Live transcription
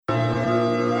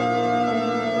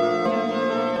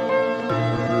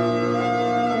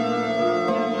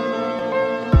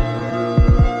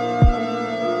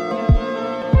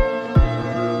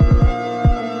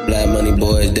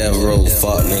nigga, death row,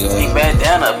 fuck nigga. Pink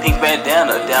bandana,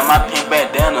 damn my pink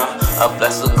bandana. A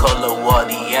blessed color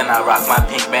Wardy and I rock my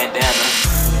pink bandana.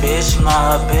 Bitch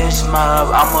mob,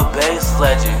 I'm a bass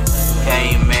legend.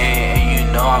 Came in and you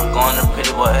know I'm going to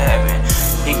pretty boy heaven.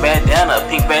 Pink bandana,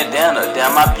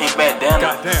 damn my pink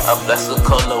bandana. A blessed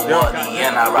color Wardy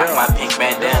and I rock my pink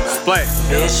bandana.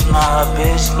 Bitch mob,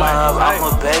 I'm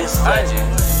a bass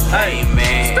legend. Hey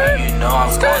man, you know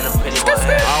I'm going to pretty boy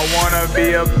heaven. I wanna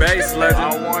be a bass legend.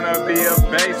 I wanna be a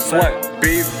bass legend.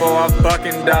 Before I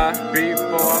fucking die.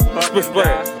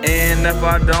 And if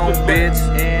I don't, bitch.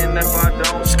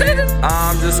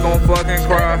 I'm just gon' fucking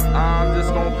cry.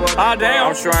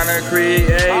 I'm tryna create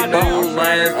new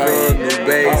lanes for new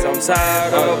base. I'm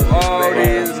tired of all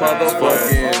these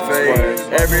motherfucking fakes.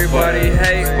 Everybody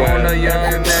hate on a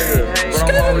young nigga, but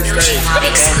I'm always safe.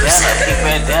 Pink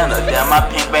bandana, damn my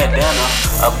pink bandana.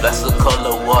 A blessed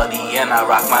color Wardy and I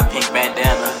rock my pink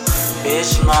bandana.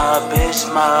 Bitch mob,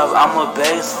 I'm a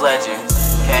bass legend.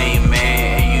 Came in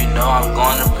and you know I'm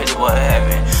going to pretty boy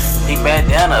heaven. Pink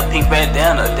bandana,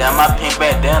 damn my pink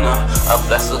bandana. A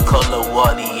blessed color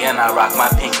Wardy and I rock my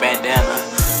pink bandana.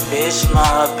 Bitch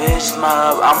mob,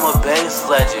 I'm a bass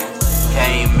legend.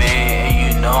 Came in and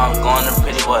you know I'm going to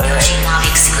pretty boy heaven. YoshiMob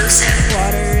exclusive.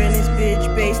 Water in this bitch,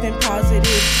 based and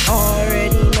positive.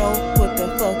 Already know what the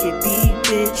fuck it be,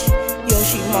 bitch.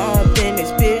 YoshiMob in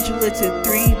this bitch, lit to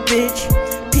 3, bitch.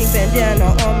 Pink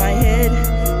bandana on my head,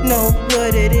 know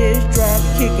what it is. Drop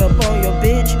kick up on your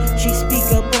bitch, she speak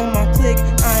up on my click.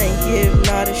 I ain't give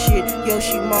not a shit.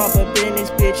 YoshiMob up in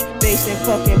this bitch, based and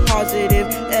fucking positive.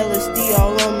 LSD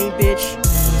all on me, bitch.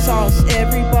 Sauce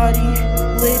everybody,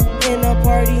 lit in a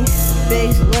party.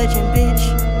 Bass legend, bitch.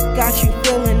 Got you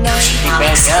feeling nice. Pink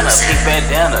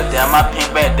bandana, damn my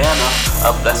pink bandana.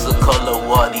 A blessed color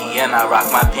Wardy and I rock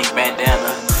my pink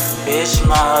bandana. Bitch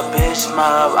mob,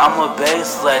 I'm a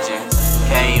bass legend.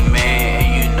 Came in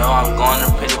and you know I'm going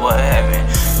to pretty boy heaven.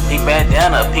 Pink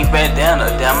bandana,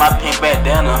 damn my pink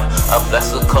bandana. A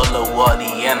blessed color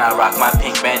Wardy and I rock my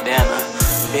pink bandana.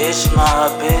 Bitch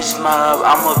mob,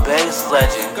 I'm a bass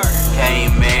legend.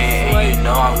 Came in and you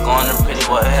know I'm going to pretty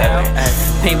boy heaven.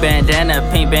 Pink bandana,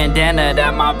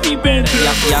 that my pink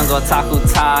bandana. Young OTAKU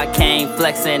TYTY came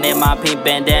flexing in my pink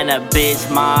bandana. Bitch,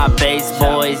 my bass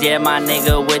boys, yeah, my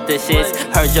nigga with the shits.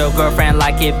 Heard your girlfriend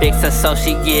like it big, so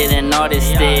she getting all this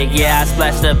stick. Yeah, I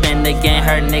splashed up in the game,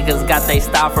 her niggas got they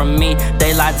style from me.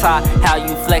 They like Ty, how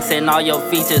you flexing all your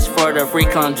features for the free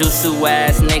jutsu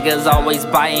ass niggas always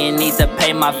buying, need to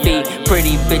pay my fee.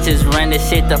 Pretty bitches run this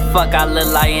shit, the fuck I look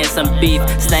like in some beef.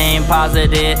 Staying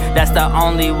positive, that's the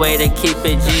only way to keep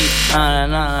it G.